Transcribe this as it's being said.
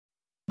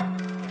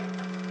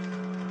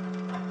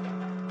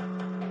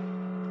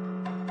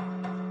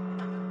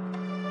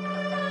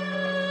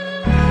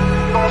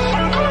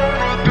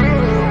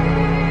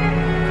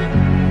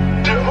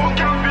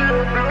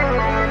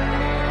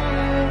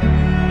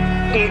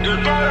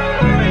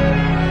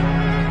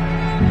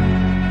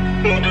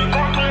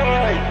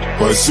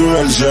Ouais, sur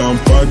elle j'ai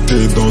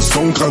impacté, dans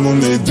son crâne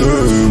on est deux.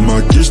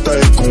 Ma kichta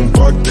est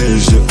compactée,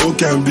 j'ai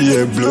aucun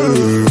billet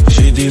bleu.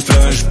 J'ai des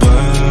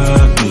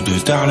flashbacks, nous deux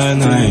tard la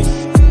night.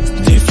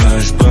 Des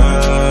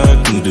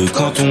flashbacks, nous deux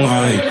quand on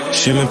ride.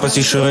 J'sais même pas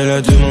si je serai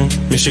là demain,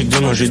 mais j'sais que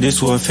demain j'ai des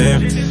sous à faire.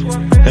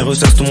 Elle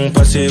ressasse tout mon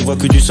passé, voit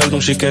que du sale,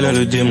 donc j'sais qu'elle a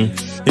le démon.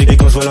 Et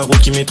quand je vois la route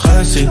qui m'est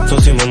tracée, dans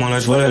ces moments là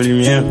je vois la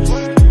lumière.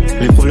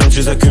 Les problèmes je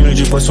les accumule,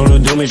 du poids sur le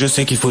dos, mais je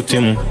sais qu'il faut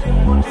témoin.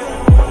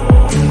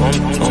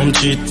 En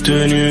petite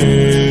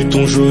tenue,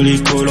 ton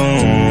joli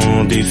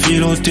collant,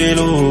 défile au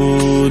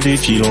télo,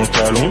 défile en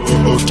talon.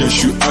 Ok, je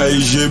suis high,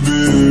 j'ai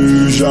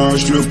bu,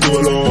 j'arrache le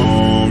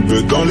collant,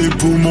 bleu dans les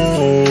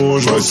poumons.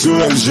 Ouais, sur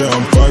elle j'ai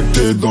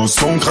impacté, dans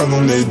son crâne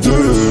on est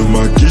deux.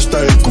 Ma kichta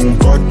est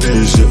compactée,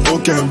 j'ai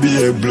aucun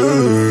billet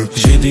bleu.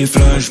 J'ai des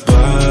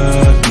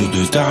flashbacks, nous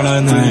deux tard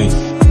la night.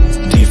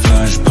 Des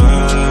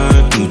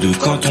flashbacks, nous deux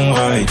quand on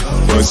ride.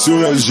 Ouais, sur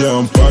elle j'ai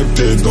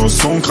impacté, dans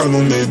son crâne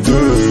on est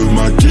deux.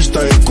 Ma kichta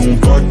est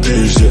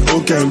compactée, j'ai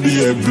aucun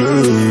billet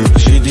bleu.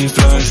 J'ai des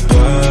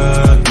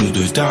flashbacks, nous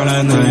deux tard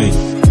la night.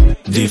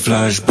 Des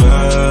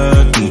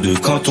flashbacks, nous deux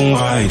quand on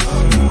ride.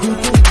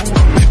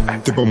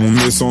 T'es pas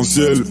mon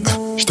essentiel,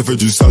 je t'ai fait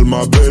du sale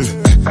ma belle.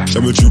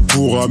 Jamais tu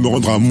pourras me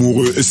rendre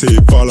amoureux, et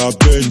c'est pas la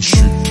peine.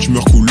 Je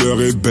meurs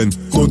couleur ébène,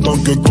 autant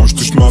que quand je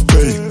touche ma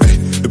paye.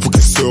 Et pour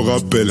qu'elle se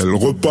rappelle, elle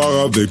repart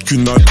avec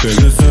une attelle.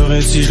 Je le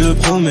ferai si je le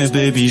promets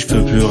baby, je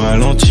peux plus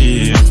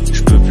ralentir.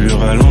 Je peux plus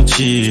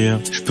ralentir,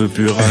 je peux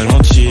plus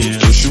ralentir.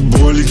 Je suis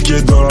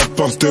broliqué dans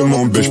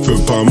l'appartement, ben je peux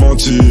pas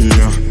mentir.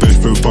 Ben je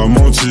peux pas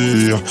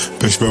mentir,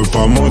 ben je peux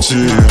pas mentir.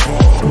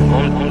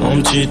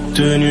 En petite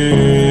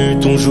tenue,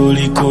 ton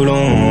joli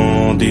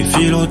collant,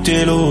 défile au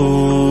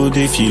télo,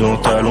 défile en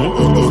talon.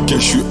 Ok,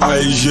 je suis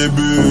high, j'ai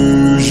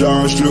bu,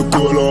 j'arrache le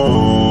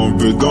collant,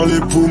 bleu dans les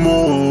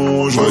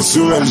poumons. Ouais,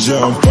 sur elle j'ai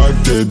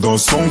impacté, dans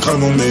son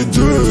crâne on est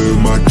deux.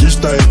 Ma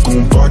kichta est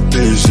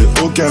compactée,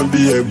 j'ai aucun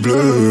billet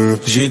bleu.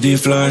 J'ai des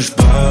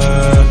flashbacks,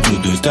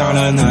 nous deux tard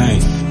la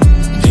night.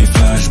 Des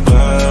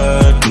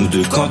flashbacks, nous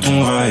deux quand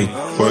on ride.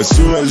 Ouais,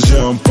 sur elle j'ai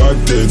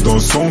impacté, dans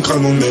son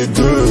crâne on est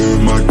deux.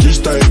 Ma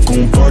kichta est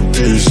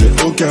compactée,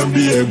 j'ai aucun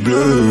billet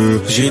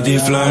bleu. J'ai des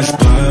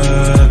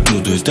flashbacks, nous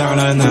deux tard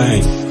la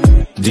night.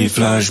 Des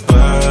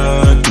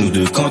flashbacks, nous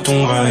deux quand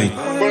on ride.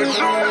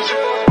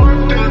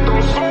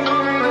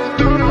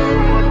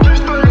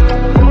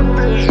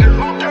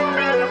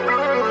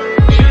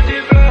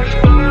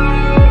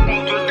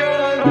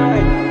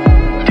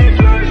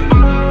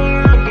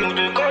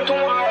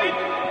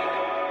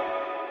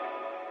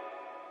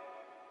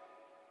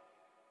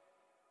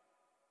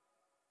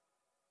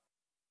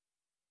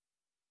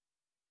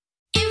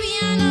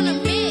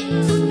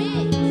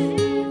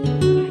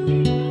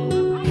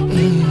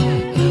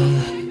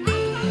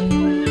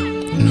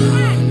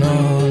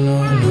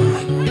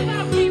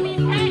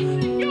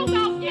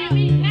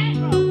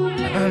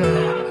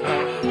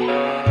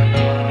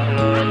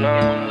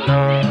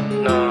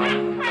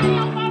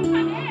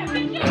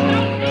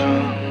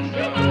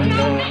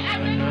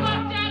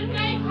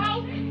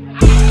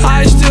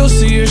 I still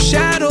see your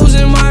shadows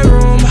in my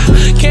room.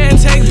 Can't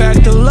take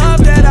back the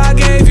love that I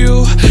gave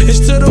you. It's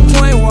to the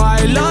point where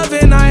I love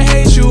and I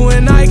hate you,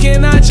 and I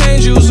cannot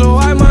change you, so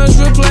I must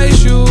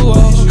replace you.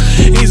 Oh,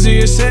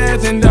 easier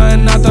said than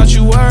done. I thought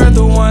you were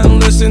the one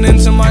listening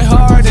to my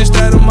heart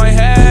instead of my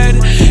head.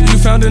 You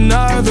found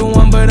another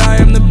one, but I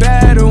am the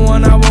better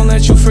one. I won't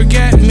let you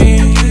forget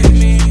me.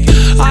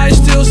 I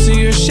still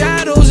see your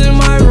shadows in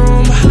my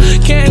room.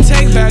 Can't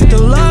take back the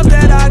love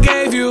that I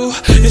gave you.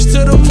 It's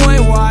to the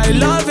point where I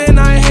love and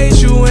I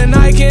hate you, and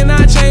I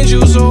cannot change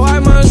you, so I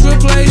must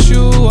replace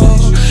you.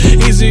 Oh,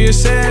 easier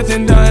said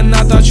than done.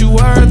 I thought you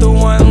were the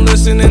one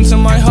listening to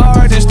my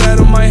heart instead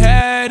of my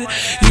head.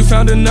 You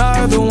found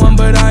another one,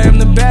 but I am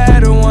the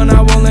better one.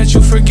 I won't let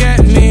you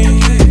forget me.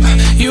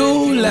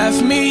 You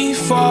left me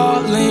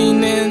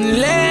falling and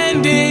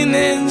landing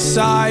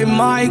inside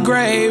my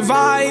grave.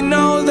 I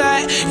know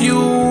that you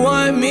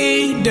want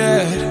me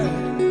dead.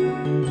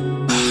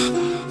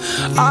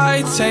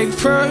 I take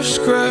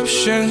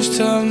prescriptions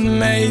to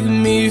make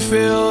me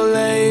feel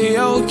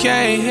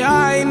A-okay.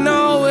 I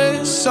know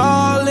it's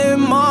all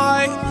in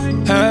my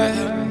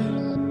head.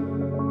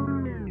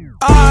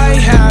 I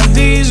have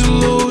these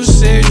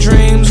lucid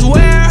dreams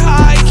where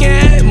I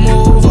can't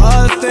move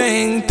a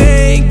thing,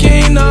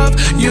 thinking of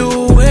you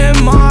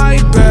in my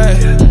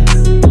bed.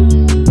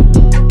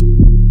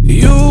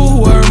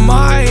 You were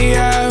my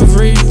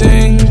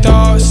everything,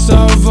 thoughts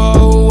of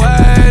a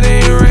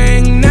wedding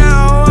ring.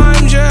 Now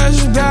I'm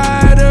just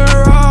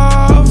better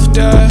off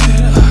dead.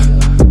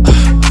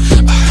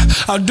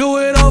 I'll do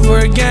it over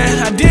again,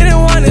 I didn't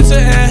want it to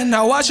end.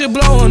 now watch it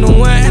blow in the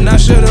wind. I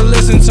should've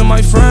listened to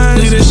my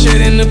friends. Leave this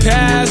shit in the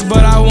past,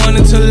 but I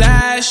wanted to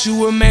last. You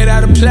were made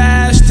out of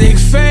plastic,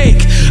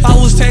 fake. I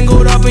was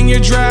tangled up in your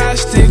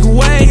drastic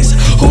ways.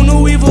 Who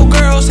knew evil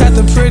girls had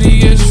the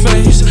prettiest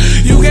face?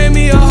 You gave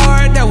me a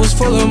heart that was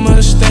full of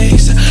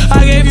mistakes.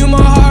 I gave you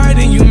my heart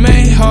and you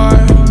made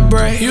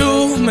heartbreak.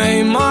 You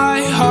made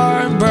my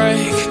heart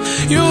break.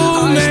 You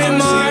made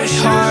my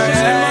heart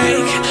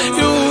ache.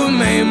 You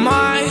made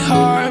my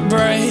heart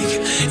break.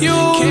 You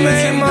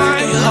made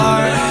my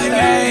heart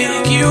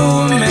ache. You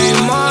made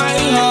my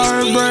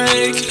heart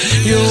break.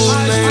 You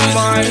made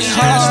my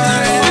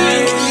heart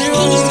ache.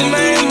 You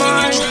made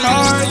my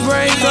heart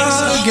break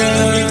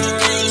again.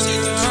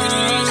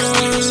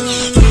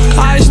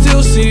 I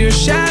still see your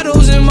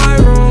shadows in my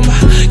room.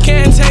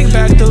 Can't take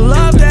back the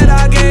love that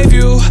I gave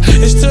you.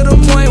 It's to the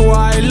point where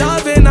I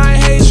love and I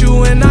hate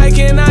you, and I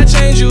cannot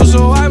change you,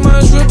 so I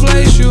must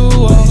replace you.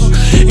 Oh,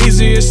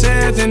 easier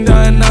said than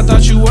done. I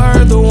thought you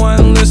were the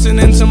one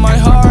listening to my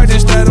heart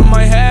instead of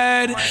my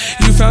head.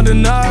 You found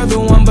another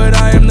one, but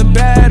I am the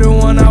better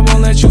one. I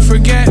won't let you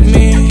forget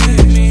me.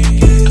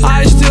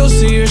 I still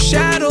see your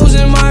shadows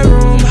in my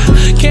room.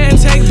 Can't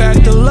take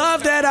back the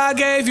love that I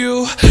gave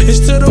you. It's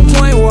to the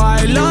point where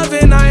I love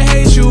and I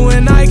hate you,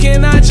 and I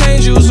cannot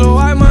change you, so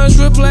I must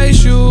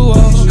replace you.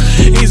 Oh,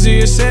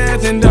 easier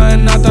said than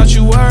done. I thought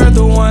you were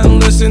the one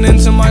listening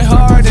to my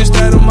heart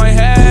instead of my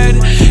head.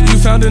 You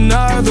found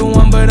another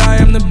one, but I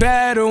am the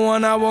better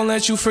one. I won't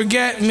let you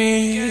forget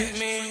me.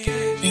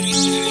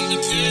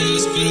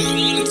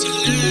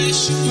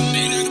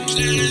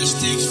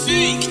 Plastic,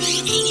 fake.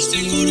 I was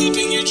tangled up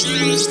in your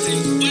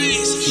drastic